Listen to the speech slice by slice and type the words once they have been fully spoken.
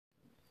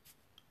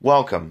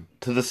Welcome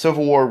to the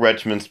Civil War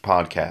Regiments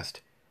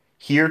podcast,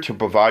 here to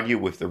provide you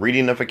with the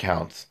reading of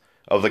accounts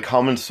of the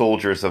common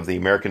soldiers of the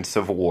American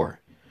Civil War,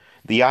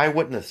 the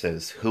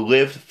eyewitnesses who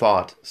lived,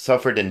 fought,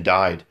 suffered, and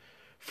died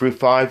through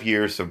 5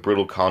 years of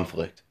brutal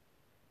conflict.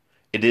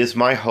 It is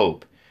my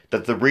hope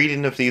that the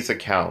reading of these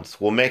accounts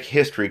will make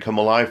history come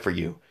alive for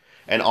you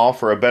and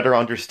offer a better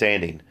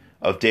understanding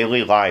of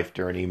daily life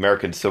during the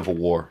American Civil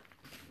War.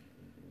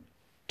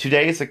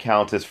 Today's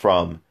account is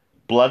from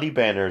Bloody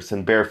Banners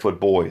and Barefoot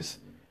Boys,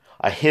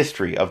 a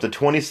history of the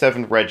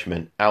 27th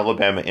Regiment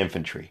Alabama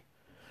Infantry,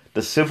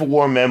 the Civil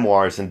War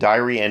memoirs and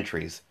diary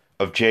entries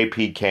of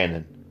J.P.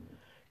 Cannon,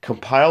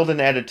 compiled and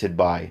edited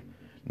by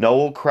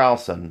Noel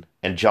Crowson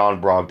and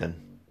John Brogdon.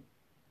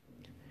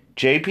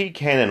 J.P.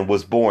 Cannon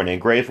was born in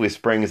Gravely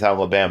Springs,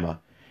 Alabama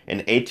in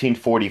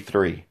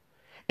 1843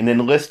 and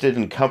enlisted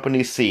in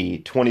Company C,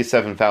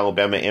 27th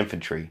Alabama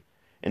Infantry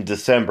in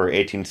December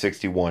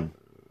 1861.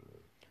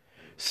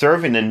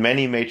 Serving in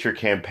many major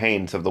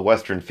campaigns of the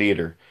Western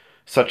Theater,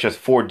 such as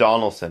Fort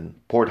Donelson,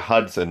 Port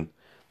Hudson,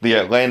 the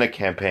Atlanta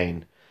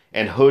Campaign,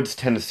 and Hood's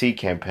Tennessee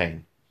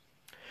Campaign.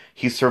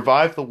 He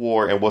survived the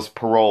war and was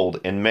paroled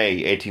in May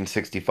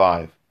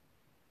 1865.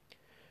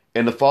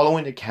 In the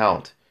following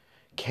account,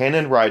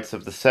 Cannon writes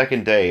of the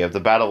second day of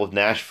the Battle of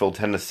Nashville,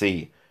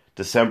 Tennessee,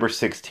 December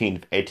 16,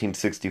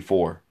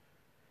 1864.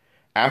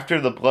 After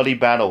the bloody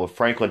Battle of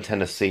Franklin,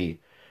 Tennessee,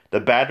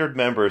 the battered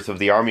members of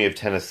the Army of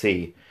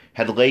Tennessee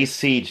had laid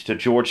siege to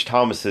George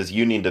Thomas's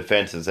Union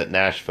defenses at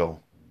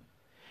Nashville.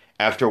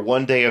 After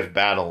one day of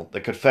battle,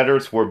 the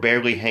Confederates were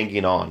barely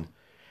hanging on,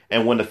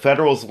 and when the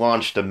Federals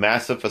launched a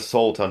massive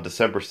assault on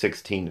December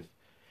 16th,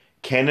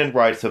 Cannon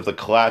writes of the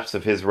collapse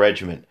of his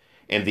regiment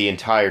and the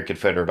entire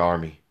Confederate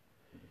Army.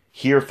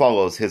 Here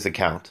follows his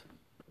account.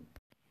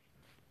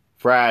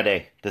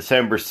 Friday,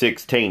 December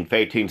 16th,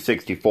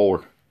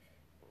 1864.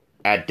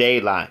 At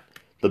daylight,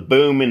 the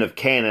booming of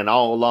cannon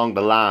all along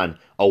the line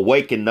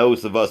awakened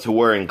those of us who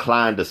were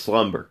inclined to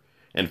slumber,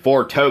 and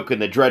foretoken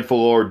the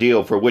dreadful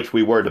ordeal for which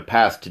we were to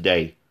pass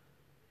today.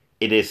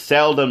 It is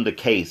seldom the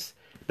case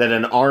that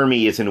an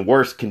army is in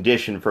worse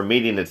condition for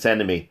meeting its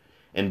enemy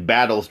in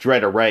battle's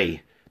dread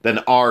array than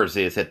ours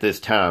is at this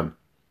time.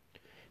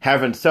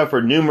 Having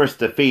suffered numerous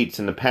defeats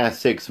in the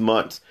past 6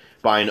 months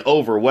by an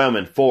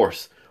overwhelming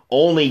force,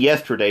 only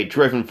yesterday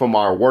driven from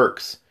our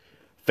works,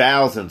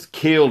 thousands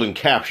killed and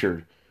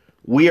captured,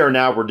 we are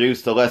now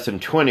reduced to less than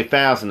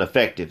 20,000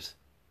 effectives.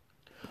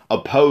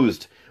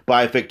 Opposed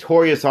by a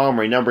victorious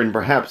army numbering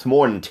perhaps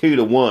more than 2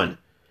 to 1,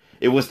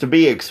 it was to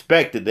be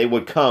expected they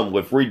would come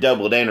with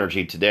redoubled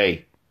energy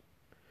today.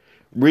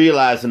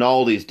 Realizing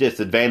all these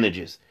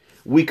disadvantages,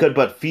 we could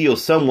but feel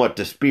somewhat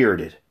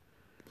dispirited.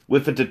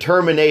 With a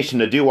determination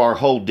to do our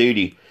whole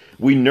duty,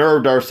 we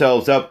nerved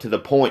ourselves up to the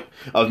point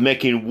of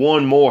making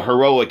one more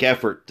heroic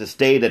effort to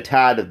stay the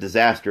tide of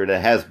disaster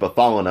that has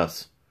befallen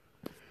us.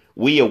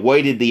 We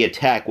awaited the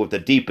attack with the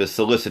deepest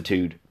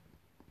solicitude.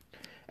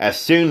 As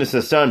soon as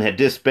the sun had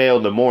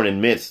dispelled the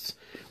morning mists,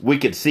 we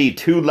could see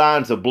 2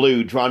 lines of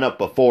blue drawn up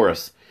before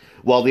us,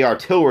 while the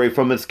artillery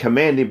from its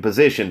commanding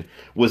position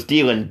was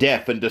dealing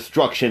death and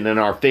destruction in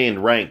our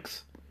thinned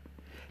ranks.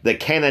 The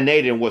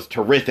cannonading was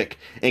terrific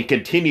and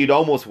continued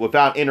almost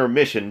without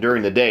intermission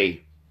during the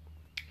day.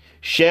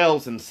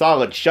 Shells and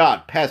solid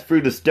shot passed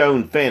through the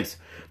stone fence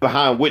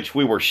behind which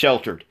we were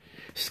sheltered,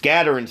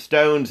 scattering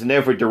stones in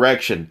every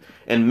direction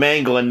and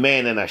mangling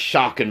men in a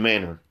shocking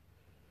manner.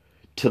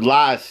 To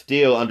lie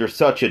still under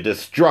such a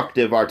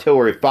destructive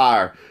artillery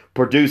fire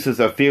produces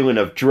a feeling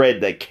of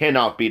dread that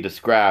cannot be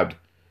described.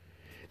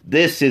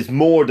 This is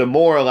more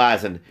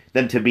demoralizing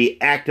than to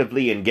be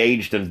actively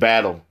engaged in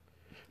battle.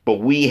 But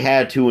we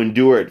had to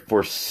endure it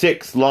for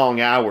 6 long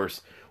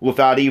hours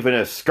without even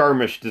a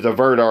skirmish to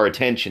divert our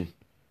attention.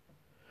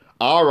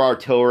 Our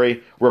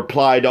artillery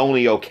replied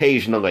only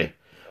occasionally,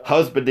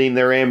 husbanding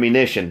their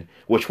ammunition,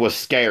 which was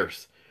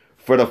scarce,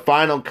 for the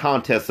final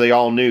contest they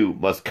all knew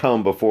must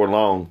come before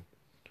long.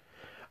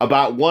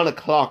 About 1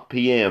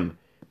 p.m.,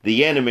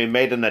 the enemy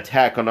made an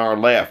attack on our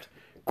left,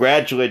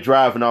 gradually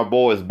driving our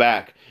boys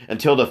back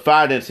until the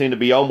fighting seemed to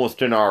be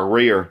almost in our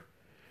rear.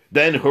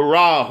 Then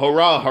hurrah,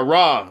 hurrah,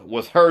 hurrah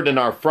was heard in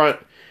our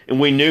front, and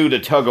we knew the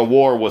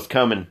tug-of-war was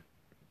coming.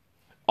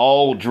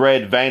 All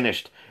dread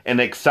vanished, and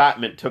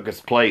excitement took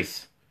its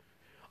place.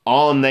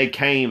 On they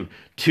came,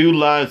 2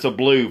 lines of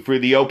blue through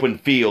the open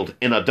field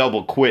in a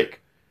double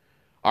quick.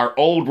 Our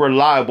old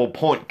reliable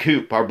Point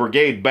Coupe, our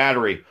brigade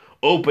battery,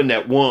 opened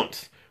at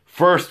once,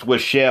 first with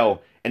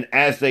shell, and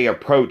as they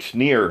approached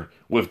near,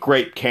 with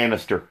grape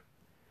canister.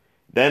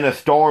 Then a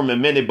storm of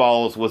Minnie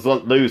balls was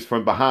let loose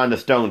from behind the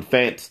stone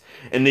fence,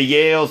 and the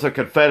yells of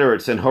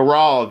Confederates and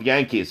hurrah of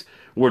Yankees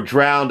were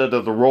drowned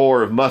under the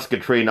roar of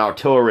musketry and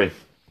artillery.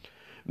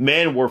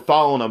 Men were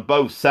falling on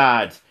both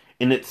sides,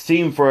 and it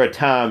seemed for a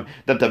time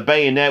that the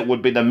bayonet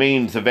would be the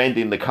means of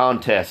ending the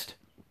contest.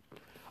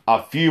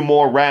 A few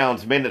more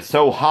rounds made it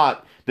so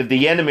hot that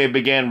the enemy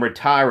began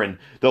retiring,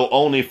 though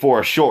only for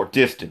a short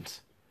distance.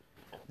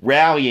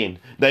 Rallying,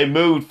 they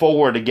moved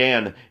forward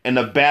again, and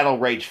the battle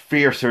raged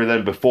fiercer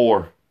than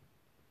before.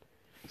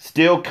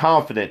 Still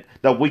confident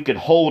that we could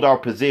hold our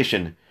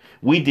position,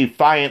 we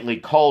defiantly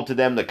called to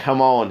them to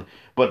come on,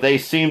 but they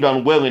seemed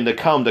unwilling to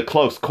come to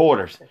close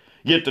quarters,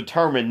 yet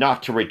determined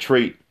not to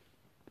retreat.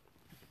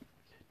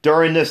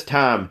 During this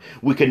time,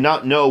 we could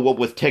not know what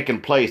was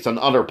taking place on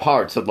other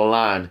parts of the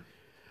line.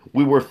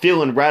 We were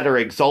feeling rather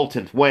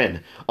exultant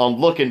when, on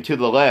looking to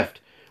the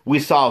left, we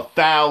saw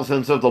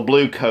thousands of the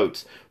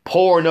bluecoats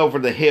pouring over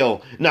the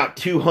hill not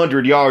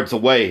 200 yards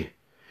away.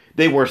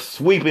 They were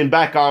sweeping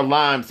back our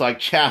lines like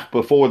chaff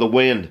before the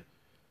wind.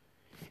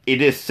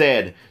 It is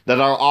said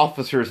that our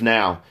officers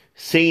now,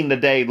 seeing the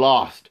day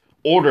lost,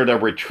 ordered a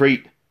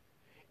retreat.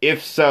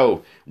 If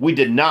so, we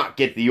did not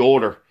get the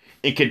order,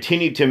 and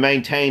continued to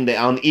maintain the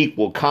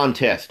unequal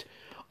contest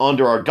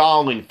under a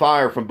galling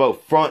fire from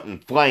both front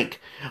and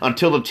flank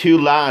until the two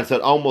lines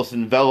had almost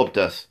enveloped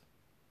us.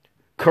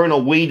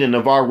 Colonel Whedon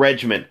of our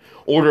regiment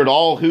ordered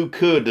all who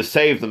could to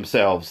save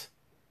themselves.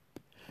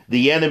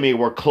 The enemy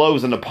were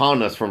closing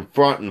upon us from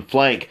front and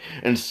flank,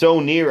 and so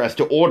near as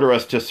to order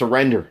us to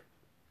surrender.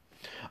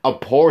 A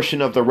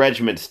portion of the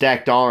regiment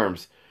stacked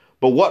arms,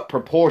 but what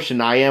proportion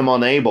I am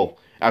unable,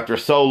 after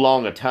so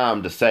long a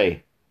time, to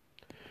say.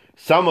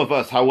 Some of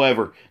us,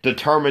 however,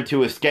 determined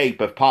to escape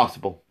if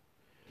possible.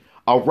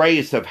 A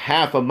race of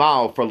half a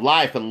mile for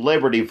life and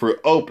liberty through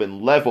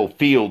open, level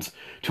fields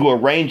to a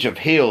range of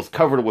hills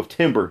covered with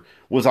timber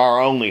was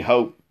our only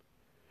hope.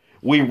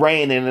 We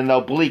ran in an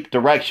oblique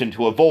direction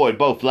to avoid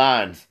both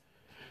lines.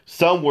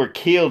 Some were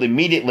killed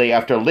immediately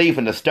after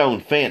leaving the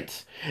stone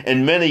fence,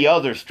 and many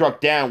others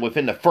struck down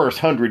within the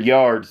first 100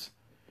 yards.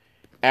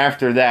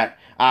 After that,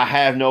 I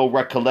have no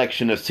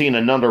recollection of seeing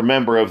another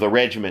member of the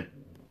regiment.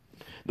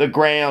 The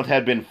ground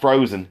had been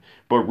frozen,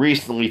 but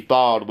recently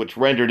thawed, which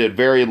rendered it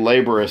very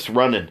laborious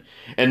running,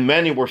 and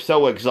many were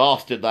so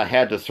exhausted I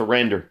had to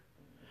surrender.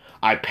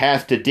 I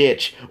passed a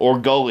ditch, or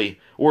gully,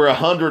 where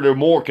 100 or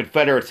more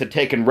Confederates had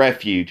taken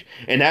refuge,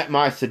 and at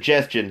my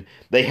suggestion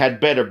they had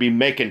better be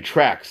making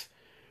tracks,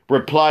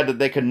 replied that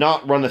they could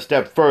not run a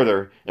step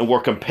further, and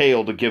were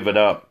compelled to give it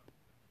up.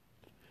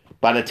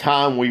 By the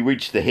time we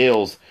reached the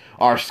hills,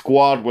 our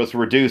squad was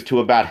reduced to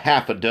about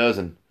half a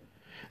dozen.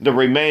 The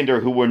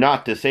remainder, who were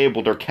not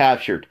disabled or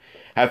captured,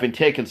 having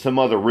taken some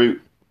other route.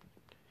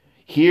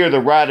 Here the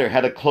rider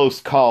had a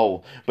close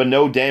call, but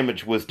no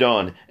damage was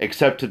done,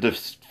 except to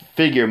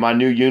disfigure my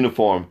new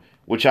uniform,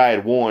 which I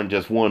had worn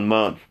just 1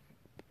 month.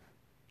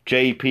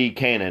 J.P.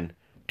 Cannon,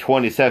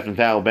 27th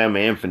Alabama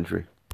Infantry.